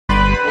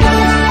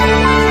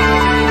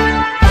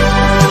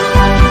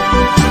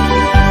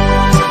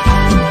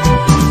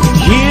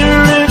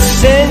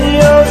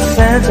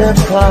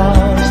Santa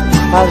Claus,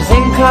 I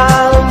think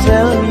I'll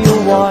tell you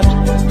what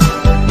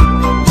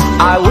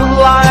I would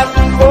like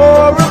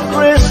for a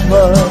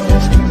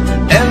Christmas,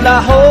 and I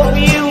hope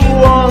you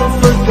won't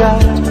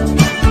forget.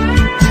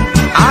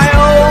 I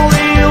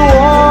only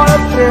want a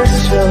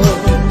pistol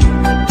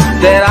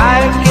that I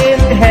can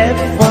have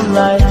for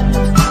night,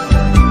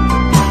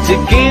 to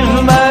give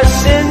my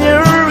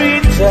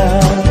señorita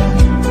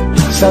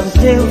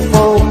something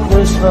for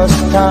Christmas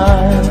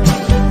time.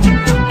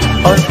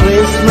 On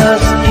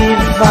Christmas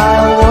Eve I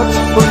watch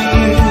for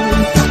you,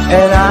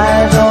 and I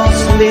don't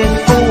slip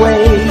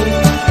away.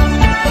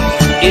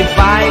 If I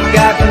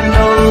got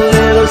no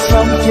little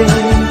something,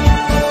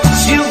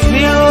 she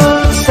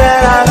feels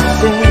that I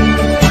think.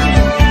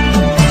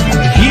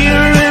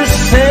 Here is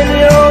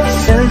Senor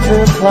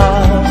Santa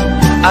Claus,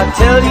 I'll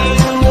tell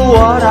you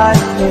what I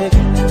think.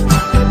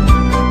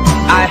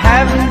 I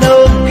have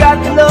got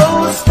no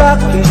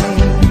stocking,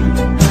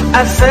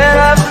 I set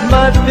up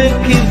my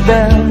picky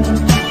band.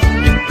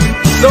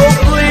 So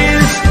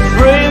please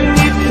bring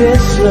me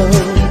peso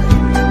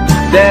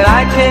that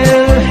I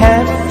can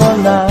have for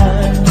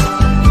night,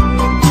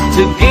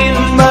 to give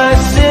my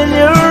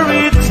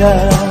señorita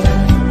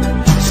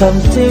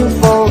something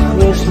for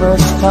Christmas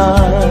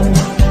time.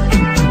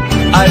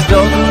 I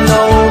don't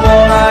know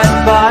what I'd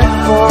buy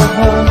for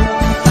her,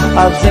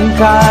 I think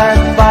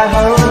I'd buy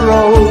her a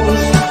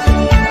rose,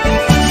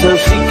 so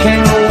she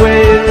can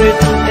wear it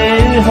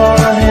in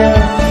her hair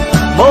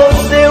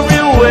most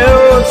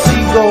everywhere she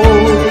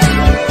goes.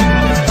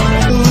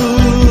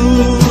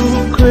 Ooh,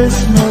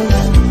 Christmas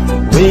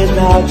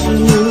without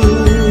you,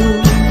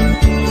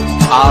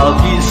 I'll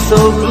be so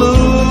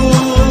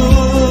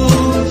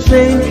blue,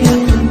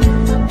 thinking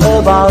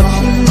about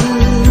you.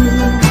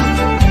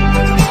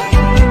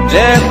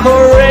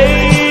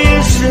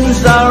 Decorations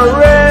are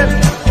red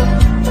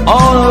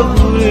on a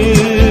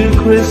green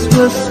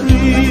Christmas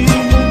tree.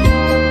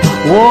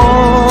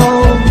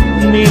 Won't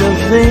need a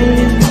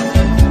thing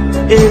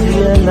if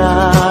you're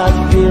not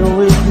here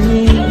with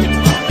me.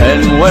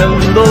 And when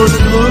those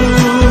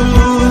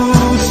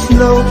blue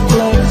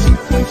snowflakes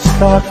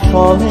start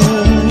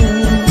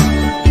falling,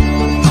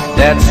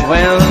 that's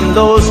when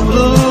those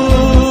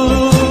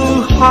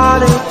blue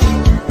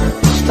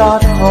heartaches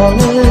start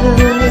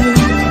calling.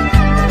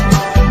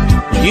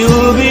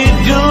 You'll be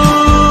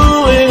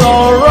doing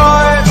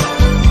alright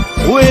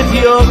with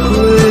your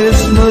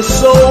Christmas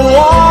so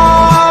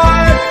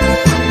white,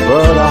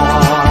 but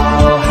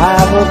I'll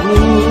have a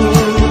blue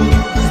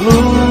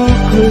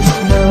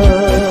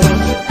Christmas.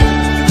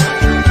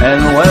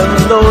 And when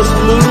those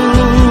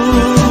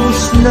blue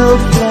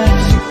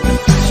snowflakes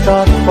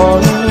start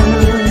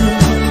falling,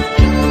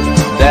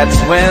 that's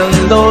when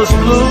those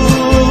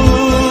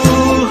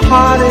blue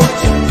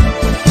heartaches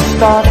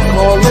start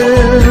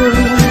calling.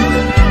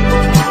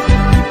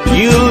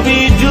 You'll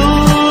be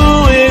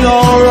doing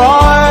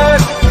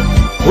alright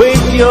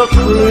with your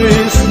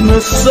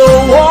Christmas so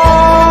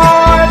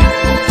white,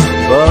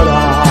 but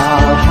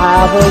I'll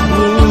have a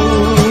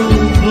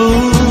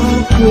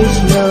blue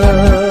Christmas.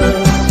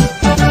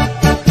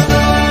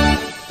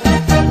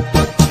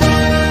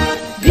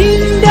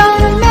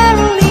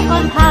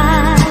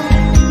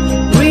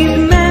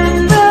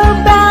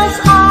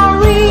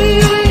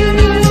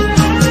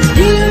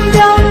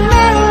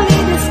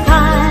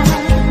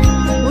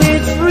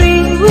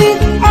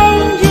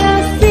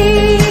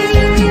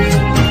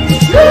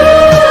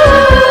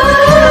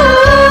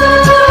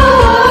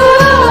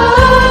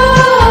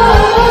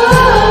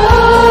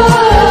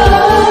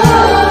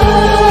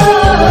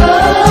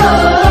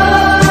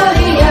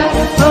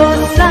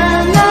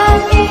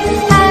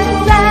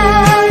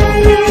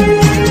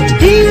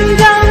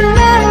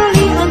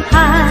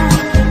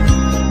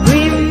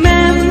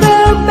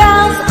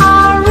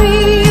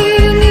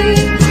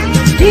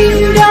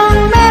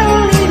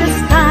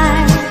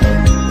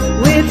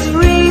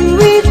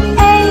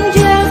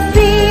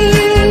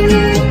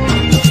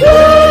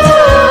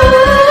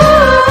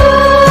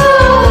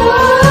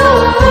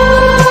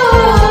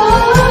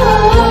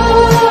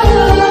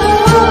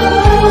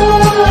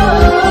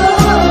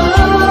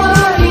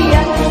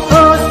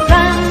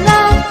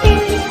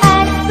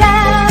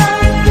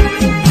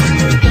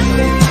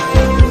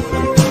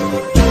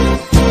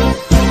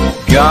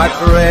 God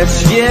rest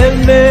ye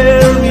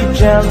merry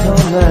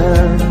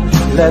gentlemen,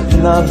 let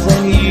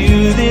nothing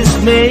you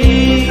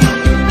dismay.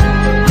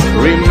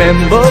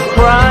 Remember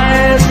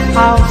Christ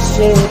our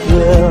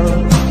Savior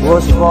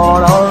was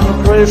born on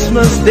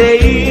Christmas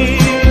Day,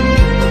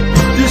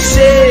 to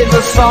save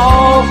us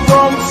all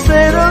from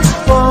Satan's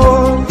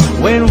fall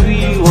when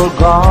we were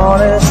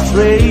gone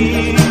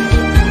astray.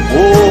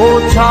 Oh,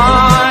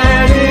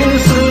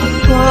 tidings of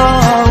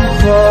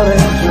comfort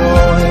and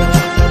joy,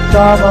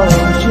 double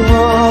and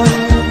joy,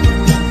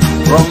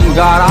 from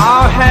God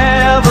our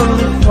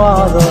Heavenly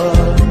Father,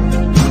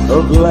 the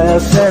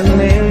blessed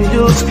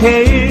angels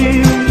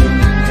came,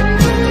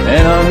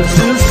 and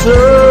unto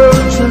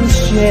certain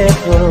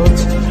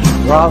shepherds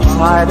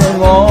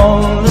prophesying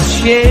on the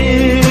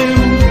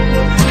shame,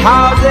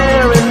 how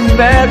there in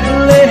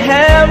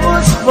Bethlehem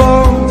was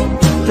born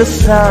the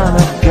Son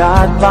of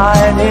God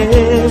by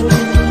name.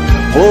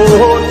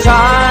 Oh,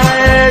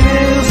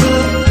 tidings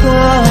of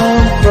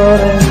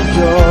comfort and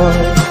joy,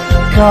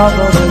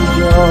 comfort and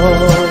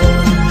joy.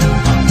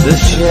 The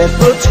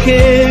shepherds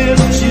came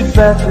to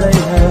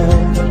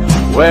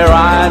Bethlehem, where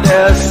I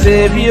their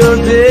Savior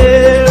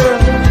dear.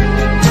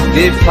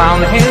 They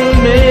found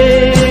him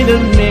made a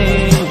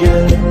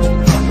manger,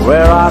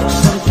 where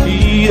oxen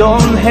feed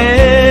on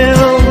him.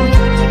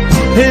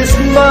 His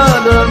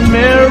mother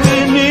Mary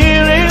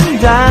kneeling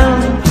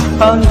down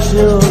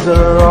until the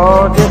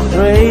Lord did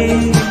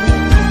pray.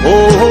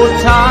 Oh,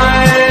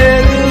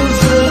 tidings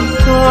of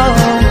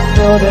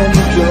comfort and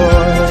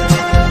joy,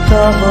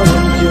 comfort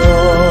and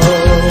joy.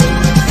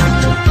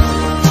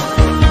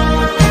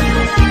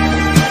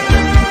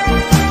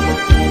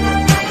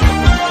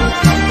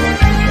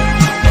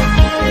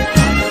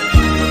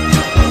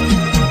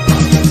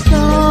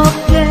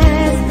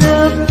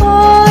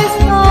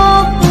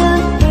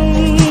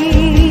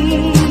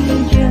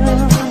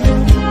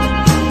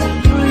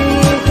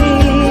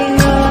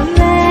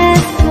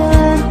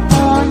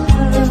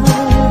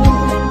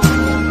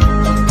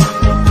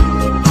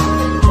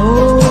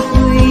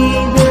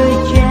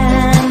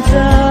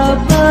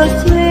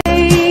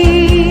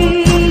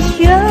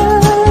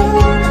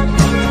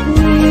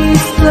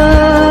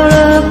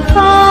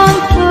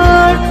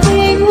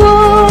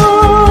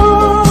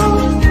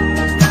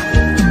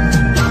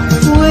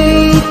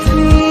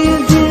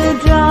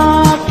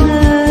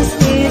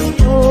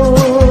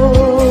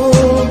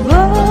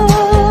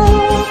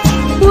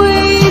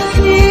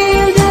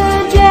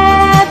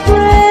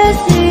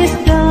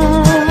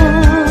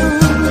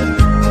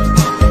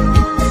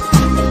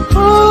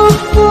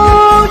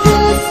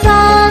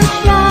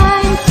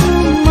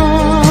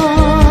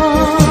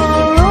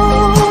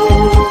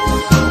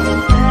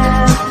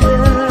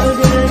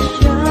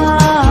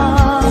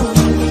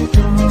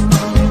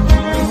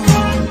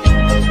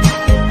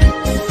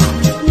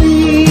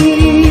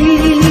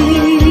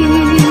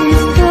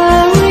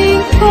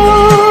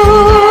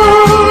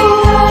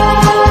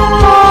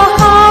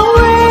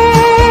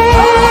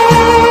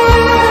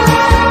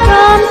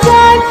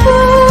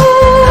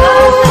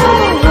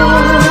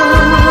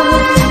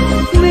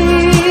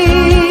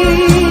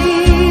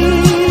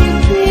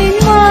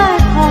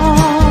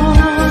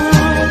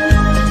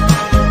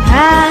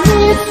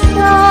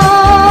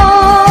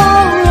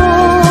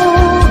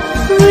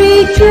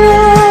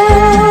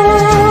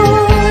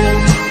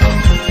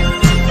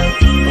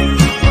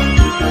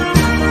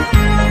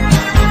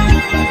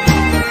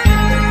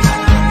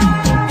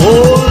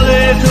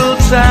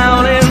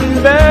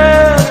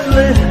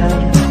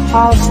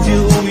 How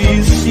still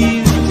we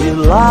see the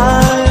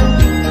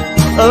light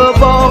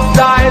above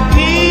thy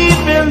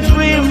deep and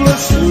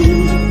dreamless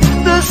sleep.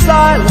 The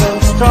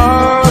silent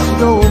stars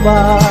go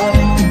by,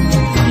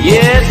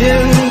 yet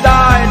in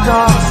thy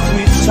dark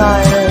sweet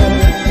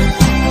silence,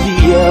 the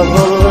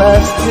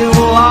everlasting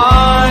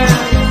light,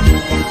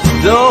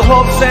 the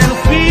hopes and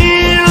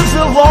fears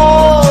of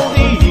all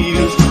the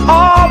years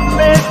are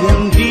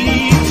making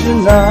thee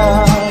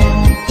tonight.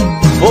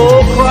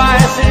 For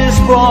Christ is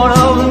born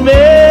of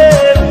Mary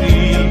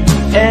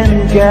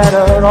and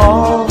gathered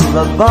all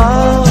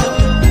above.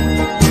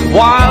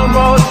 While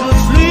mortal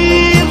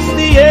sleeps,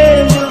 the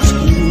angels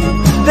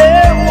keep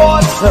their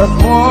watch of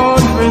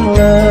wandering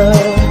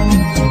love.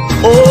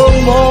 Oh,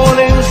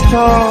 morning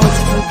stars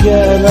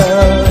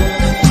together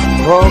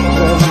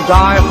proclaim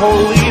thy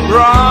holy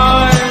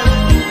bride,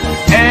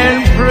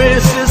 and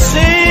praises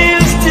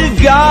sings to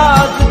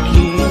God the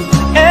King,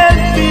 and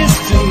peace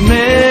to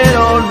men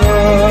on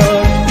earth.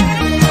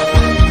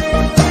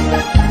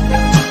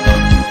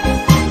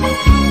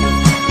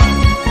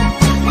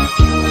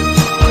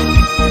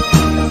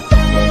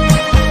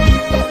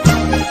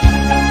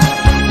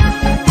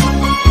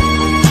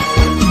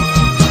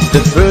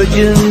 The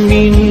virgin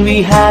mean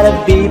we had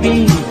a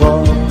baby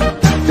boy.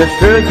 The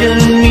virgin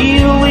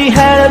mean we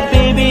had a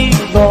baby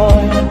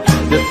boy.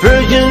 The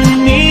virgin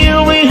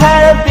mean we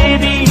had a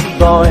baby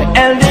boy,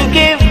 and they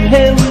gave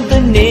him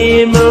the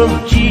name of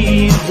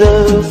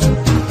Jesus.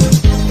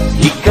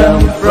 He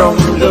come from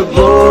the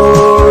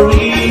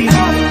glory.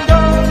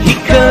 He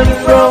come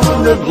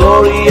from the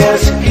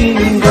glorious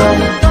kingdom.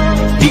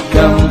 He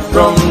come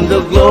from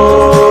the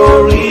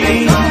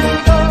glory.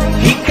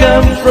 He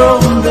come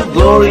from the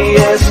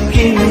glorious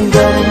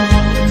kingdom.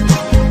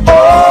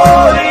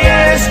 Oh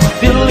yes,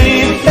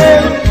 believe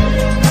him.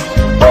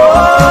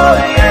 Oh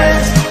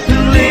yes,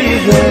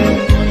 believe him.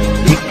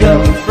 He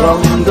come from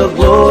the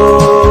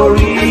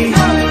glory.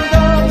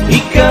 He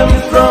come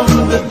from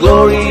the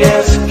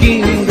glorious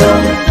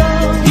kingdom.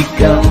 He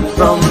come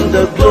from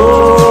the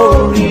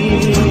glory.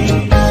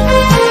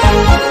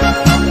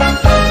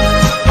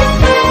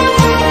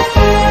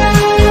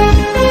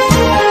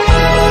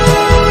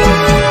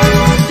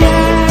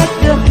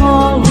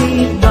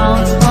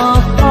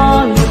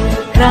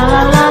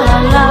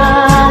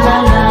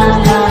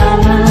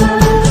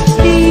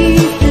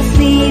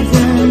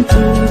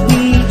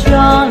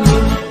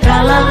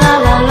 La la la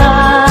la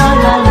la.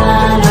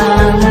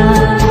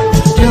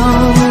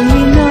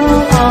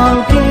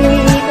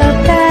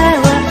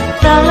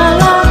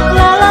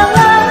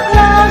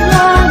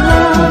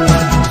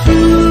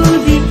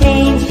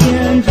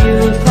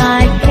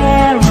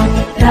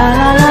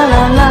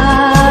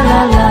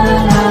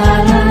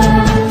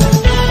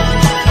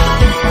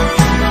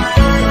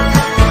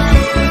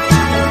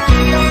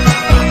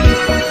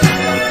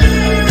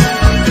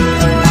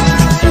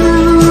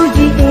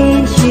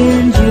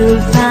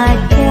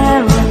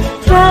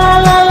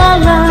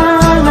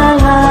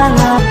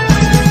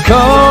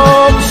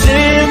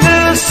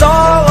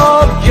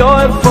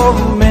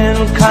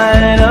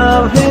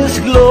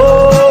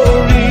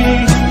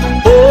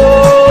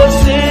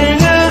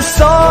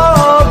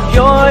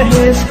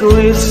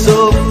 grace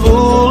so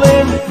full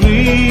and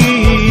free.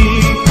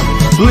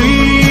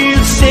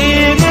 Please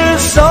sing a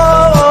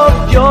song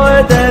of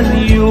joy, then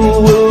you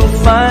will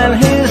find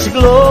His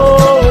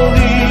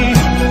glory.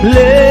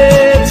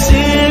 Let's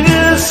sing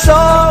a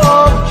song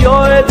of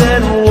joy,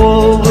 then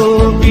all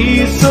will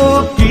be so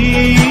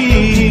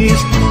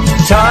peace.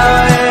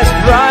 Time is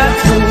bright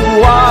to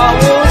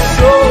our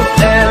soul,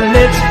 and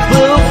it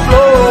will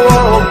flow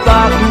all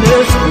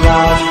darkness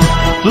clouds.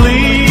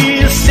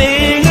 Please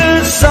sing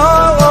a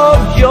song of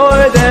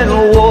joy, then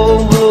all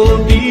will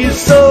be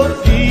so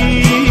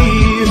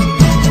peace.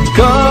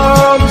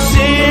 Come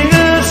sing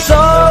a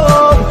song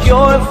of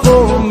joy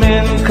for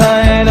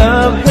mankind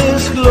of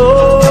His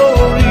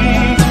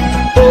glory.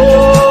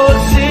 Oh,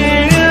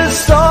 sing a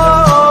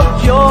song of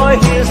joy,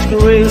 His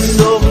grace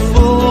so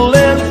full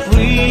and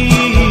free.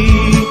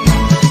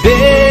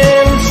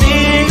 Then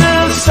sing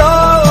a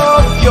song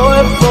of joy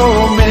for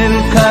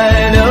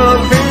mankind of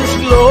His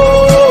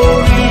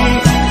glory.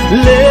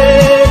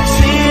 Let's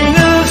sing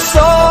a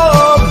song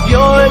of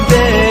joy,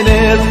 then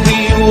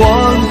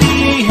everyone be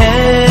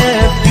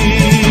happy.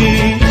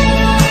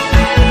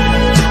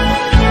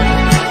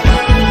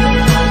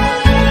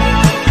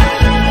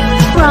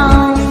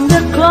 Round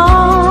the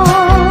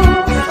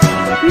clock,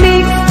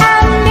 mix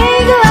and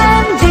mingle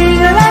and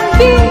jingle and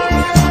beat.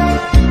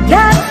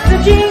 That's the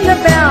jingle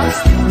bells,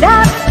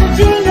 that's the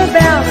jingle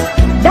bells,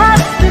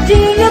 that's the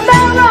jingle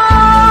bell rock.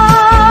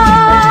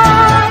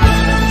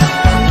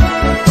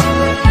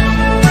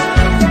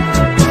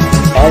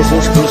 As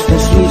it's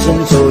Christmas season,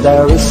 so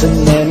there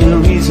isn't any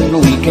reason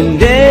we can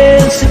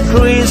dance a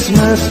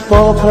Christmas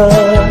polka.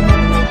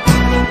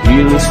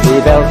 Hear the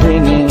sleigh bells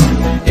ringing,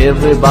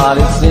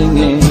 everybody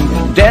singing,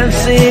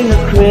 dancing a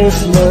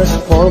Christmas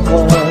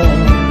polka.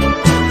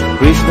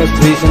 Christmas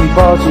trees and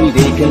party,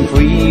 they can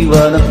free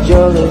one of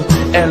joy,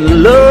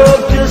 and love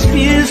just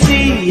fills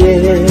the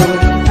air.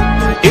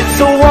 It's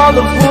a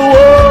wonderful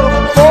world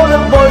for the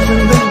boys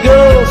and the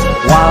girls,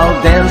 while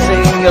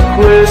dancing a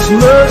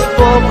Christmas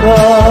polka.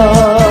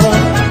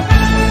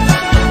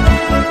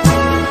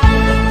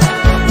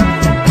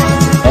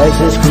 As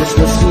it's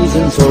Christmas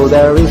season, so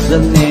there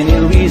isn't any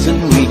reason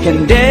we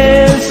can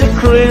dance a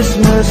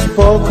Christmas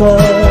polka.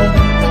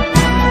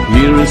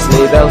 Hear the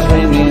sleigh bells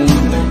ringing,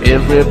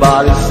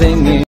 everybody singing.